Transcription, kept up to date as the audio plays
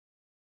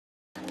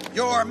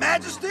Your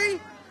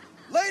Majesty,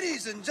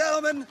 ladies and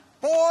gentlemen,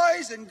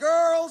 boys and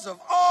girls of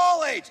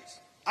all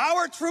ages,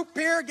 our troop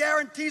here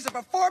guarantees a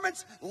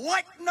performance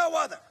like no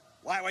other.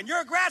 Why, when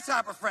your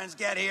grasshopper friends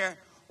get here,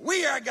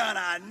 we are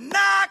gonna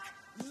knock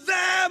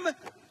them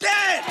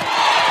dead!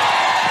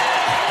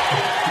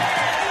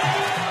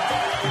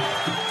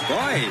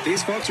 Boy,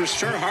 these folks are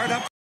sure hard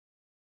up.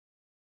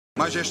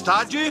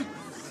 Majestade,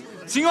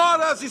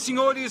 senhoras e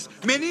senhores,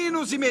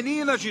 meninos e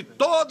meninas de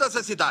todas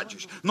as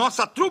idades,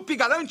 nossa trupe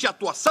garante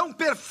atuação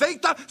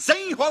perfeita,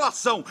 sem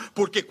enrolação,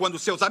 porque quando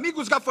seus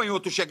amigos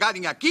gafanhotos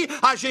chegarem aqui,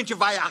 a gente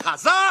vai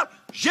arrasar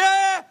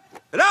geral!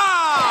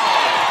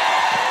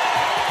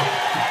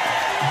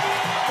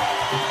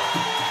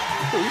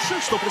 Puxa,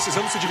 estou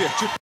precisando se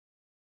divertir.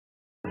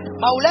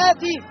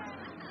 مولاتي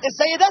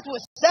السيدات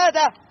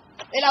والسادة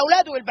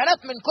الأولاد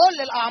والبنات من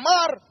كل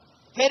الأعمار،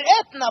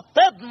 فرقتنا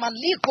بتضمن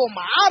ليكم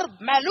عرض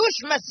ملوش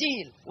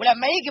مثيل،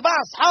 ولما يجي بقى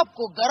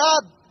أصحابكم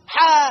الجراد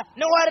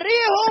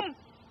هنوريهم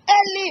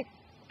اللي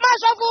ما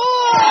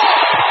شافوه.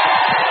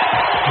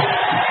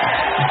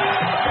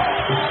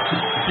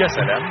 يا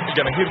سلام،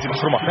 الجماهير دي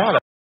محرومة فعلا.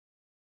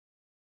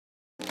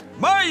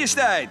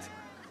 Majesteit,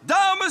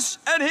 dames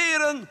en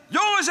heren,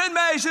 jongens en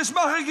meisjes,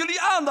 mag ik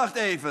jullie aandacht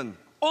even?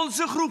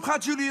 Onze groep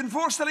gaat jullie een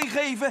voorstelling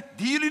geven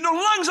die jullie nog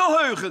lang zal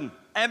heugen.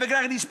 En we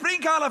krijgen die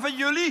springhalen van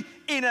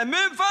jullie in een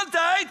mum van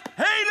tijd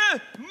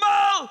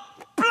helemaal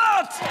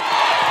plat!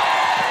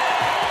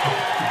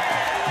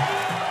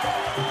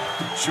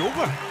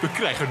 Jongen, we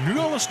krijgen nu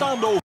al een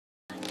staande over.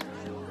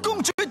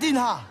 公主殿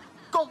下，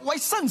各位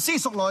紳士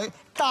淑女，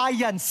大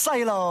人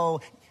細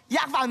路，吔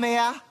飯未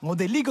啊？我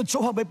哋呢個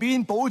組合嘅表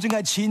演，保證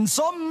係前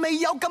所未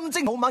有咁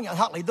精。冇猛人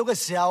客嚟到嘅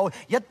時候，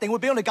一定會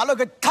俾我哋搞到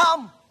佢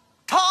冚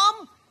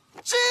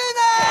轉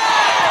啊！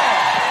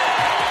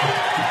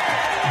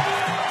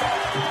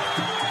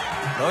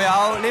老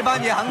友，呢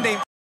班嘢肯定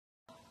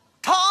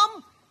冚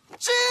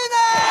轉啊！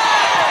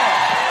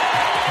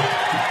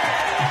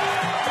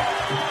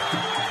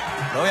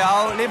老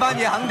友，呢班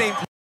嘢肯定。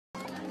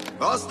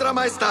Vostra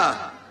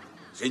Maestà,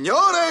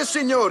 signore e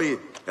signori,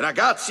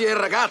 ragazzi e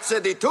ragazze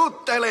di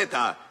tutte le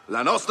età,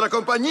 la nostra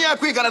compagnia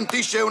qui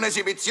garantisce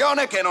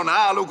un'esibizione che non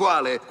ha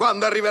l'uguale.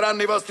 Quando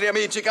arriveranno i vostri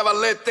amici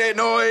cavallette,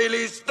 noi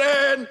li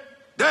stenderemo!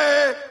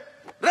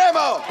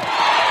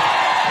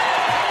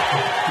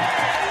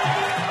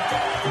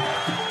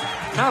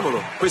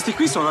 Cavolo, questi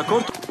qui sono a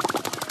corto.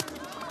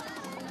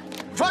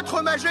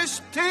 Votre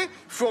Majesté,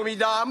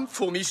 formidames,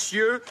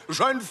 fourmissieux,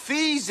 jeunes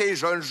filles et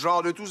jeunes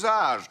gens de tous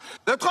âges,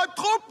 notre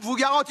troupe vous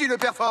garantit une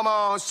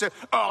performance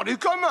hors du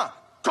commun.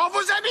 Quand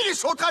vos amis les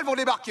sauterelles vont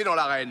débarquer dans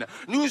l'arène,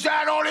 nous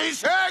allons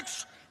les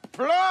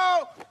exploser!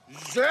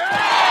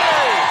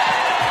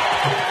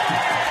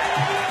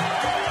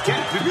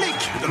 Quel public!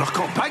 De leur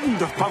campagne, ils ne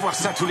doivent pas voir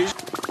ça tous les jours.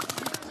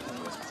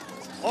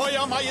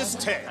 Euer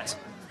Majestät,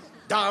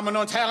 Damen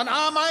und Herren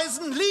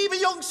Ameisen, liebe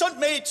Jungs und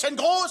Mädchen,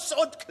 groß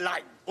und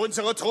klein.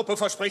 Unsere Truppe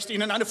verspricht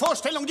Ihnen eine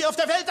Vorstellung, die auf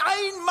der Welt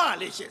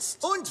einmalig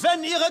ist. Und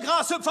wenn Ihre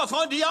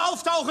Grashüpferfreunde hier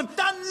auftauchen,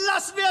 dann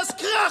lassen wir es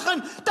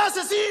krachen, dass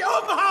es sie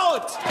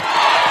umhaut!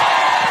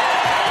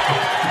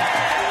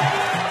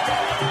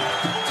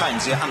 Kein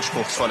sehr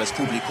anspruchsvolles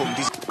Publikum.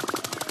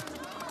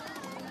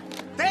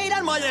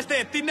 Teidän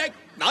majesteettinne,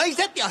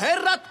 naiset ja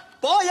herrat,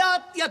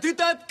 pojat ja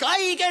tytöt,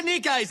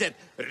 kaikenikäiset.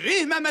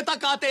 Ryhmämme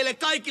takaa teille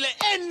kaikille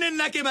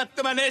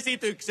ennennäkemättömän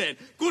esityksen.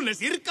 Kun ne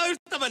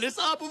sirkkaystävänne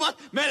saapuvat,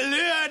 me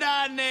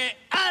lyödään ne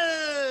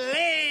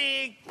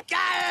ällikällä!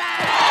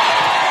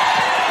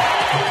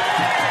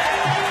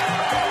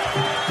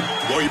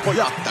 Voi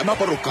pojat, tämä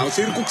porukka on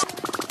sirkuks.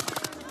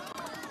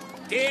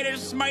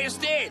 Deres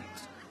Majestet,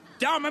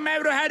 damer,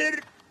 meier og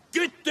herrer,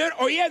 gutter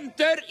og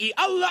jenter i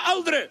alle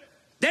aldre.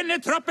 Denne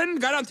trappen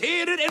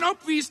garanterer en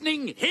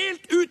oppvisning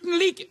helt uten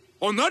like.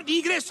 Og når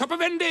de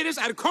gresshoppevennene deres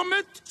er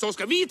kommet, så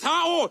skal vi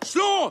ta og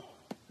slå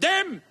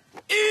dem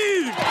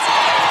ut!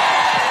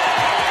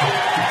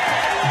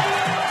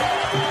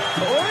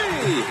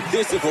 Oi,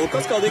 disse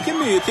folka skal det ikke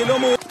mye til å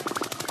må...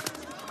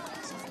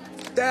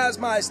 Deres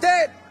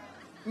Majestet,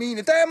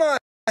 mine damer og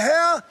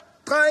herrer,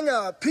 drenge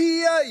og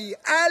piger i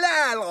alle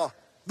aldre.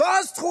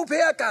 Vores trup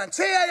her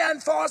garanterer jer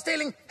en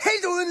forestilling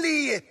helt uden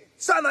lige.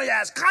 Så når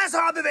jeres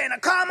græshoppevenner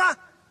kommer,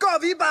 går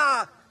vi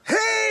bare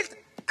helt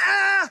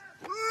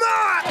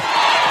amok!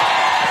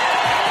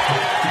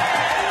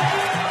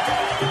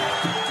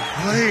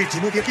 Oj, de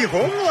må virkelig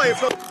hungre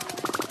efter...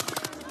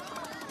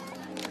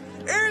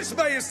 Ers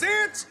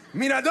Majestät,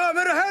 mina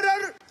damer och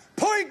herrar,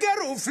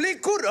 pojkar och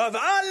flickor av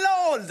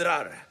alla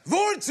åldrar.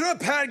 Vår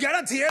trupp här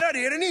garanterar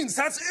er en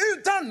insats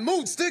utan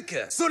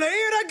motstycke. Så när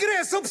era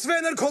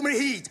gräshoppsvänner kommer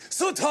hit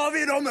så tar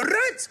vi dem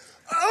rätt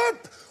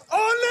upp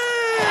och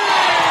ner!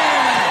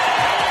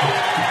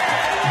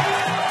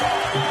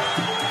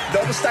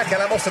 De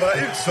stackarna måste vara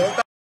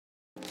utsålda.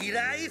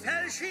 Királyi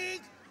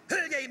felség,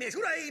 hölgyeim és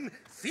uraim,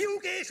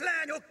 fiúk és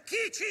lányok,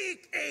 kicsik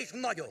és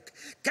nagyok.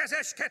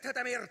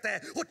 Kezeskedhetem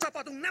érte, hogy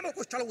csapatunk nem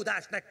okos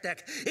csalódást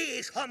nektek,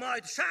 és ha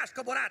majd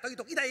Sáska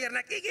barátaitok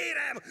ideérnek,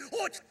 ígérem,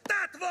 hogy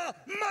tátva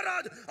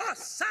marad a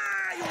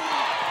szájunk!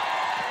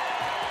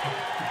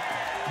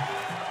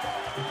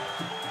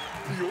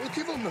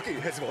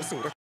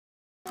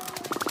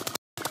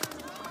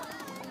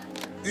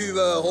 Uw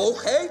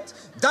hoogheid,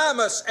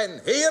 dames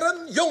en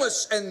heren,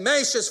 jongens en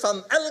meisjes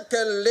van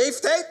elke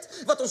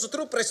leeftijd. Wat onze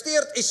troep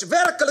presteert is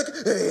werkelijk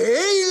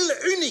heel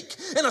uniek.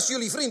 En als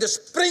jullie vrienden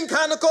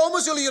sprinkhanen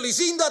komen, zullen jullie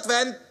zien dat we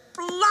hen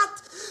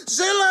plat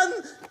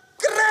zullen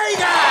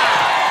krijgen.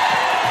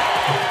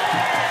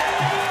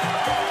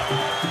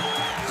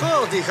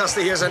 Goh, die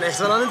gasten hier zijn echt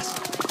wel aan het...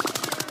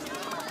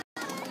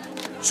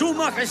 Su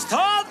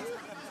Majestad,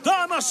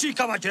 damas y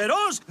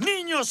caballeros,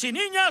 niños y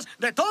niñas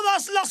de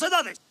todas las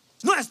edades.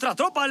 Nuestra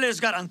tropa les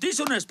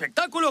garantiza un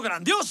espectáculo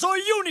grandioso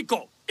y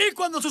único. Y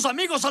cuando sus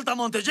amigos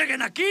saltamontes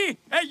lleguen aquí,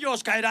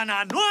 ellos caerán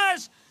a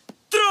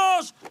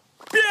nuestros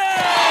pies.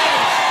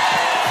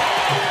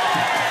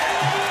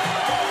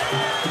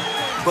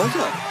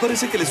 Vaya,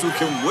 parece que le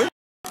surge un buen...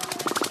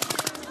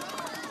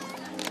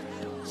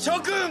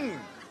 Shokun!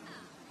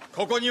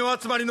 ここにお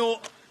集まりの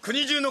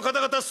国中の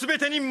方々すべ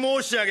てに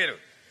申し上げる。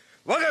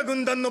我が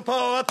軍団のパワ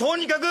ーはと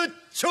にかく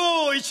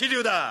超一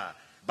流だ。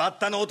バッ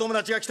タのお友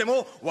達が来て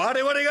も我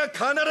々が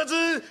必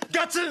ず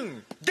ガツ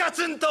ンガ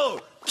ツン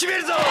と決め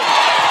るぞ。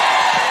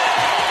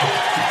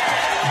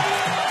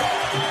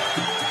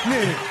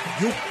ね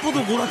え、よっぽど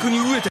娯楽に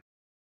飢えて。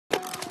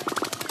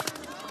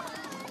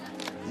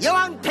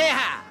 여왕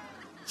폐하,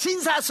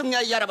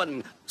 신사숙녀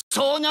여러분,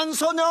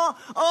 소년소녀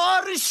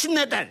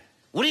어르신네들,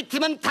 우리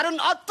팀은 다른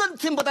어떤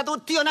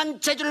팀보다도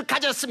뛰어난 재주를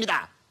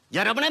가졌습니다.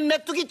 여러분의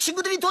메뚜기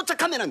친구들이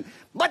도착하면은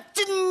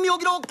멋진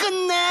묘기로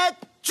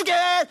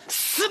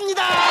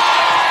끝내주겠습니다.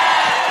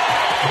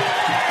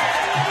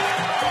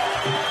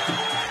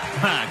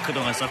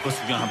 그동안 썩고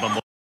수경 한번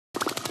먹.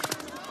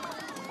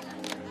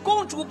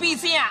 公主陛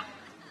下，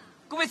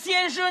各位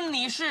先生、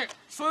女士，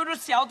所有的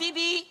小弟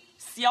弟、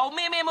小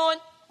妹妹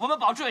们，我们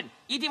保证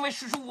一定会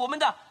使出我们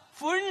的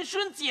浑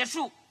身解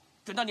数。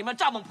等到你们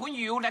蚱蜢朋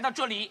友来到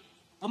这里，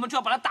我们就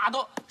要把他打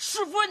得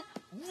十分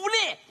无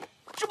力，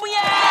怎么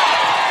样？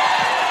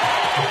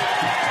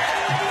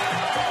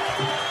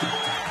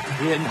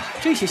天哪，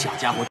这些小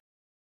家伙！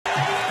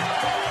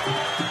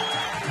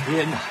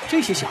天哪，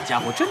这些小家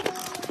伙真……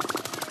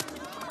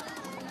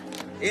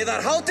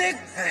 Yðar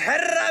hátign,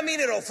 herra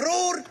mínir og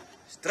frúr,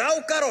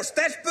 strákar og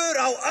stelpur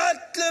á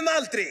öllum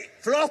aldri.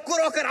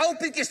 Flokkur okkar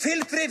ábyggist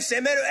tilþrif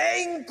sem eru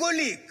engu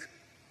lík.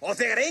 Og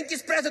þegar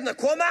engisbretturnar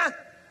koma,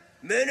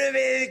 munum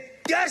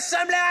við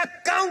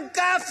gjörsamlega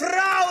ganga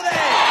frá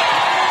þeim!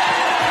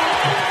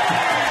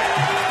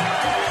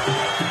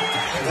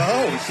 Vá,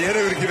 hér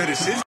hefur ekki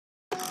verið sild.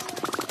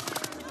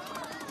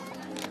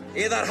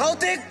 Yðar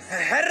hátign,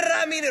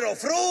 herra mínir og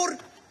frúr,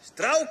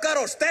 strákar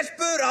og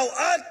stelpur á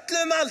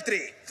öllum aldri.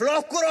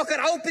 Flokkur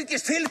okkar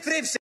ábyggist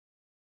tilþrif sem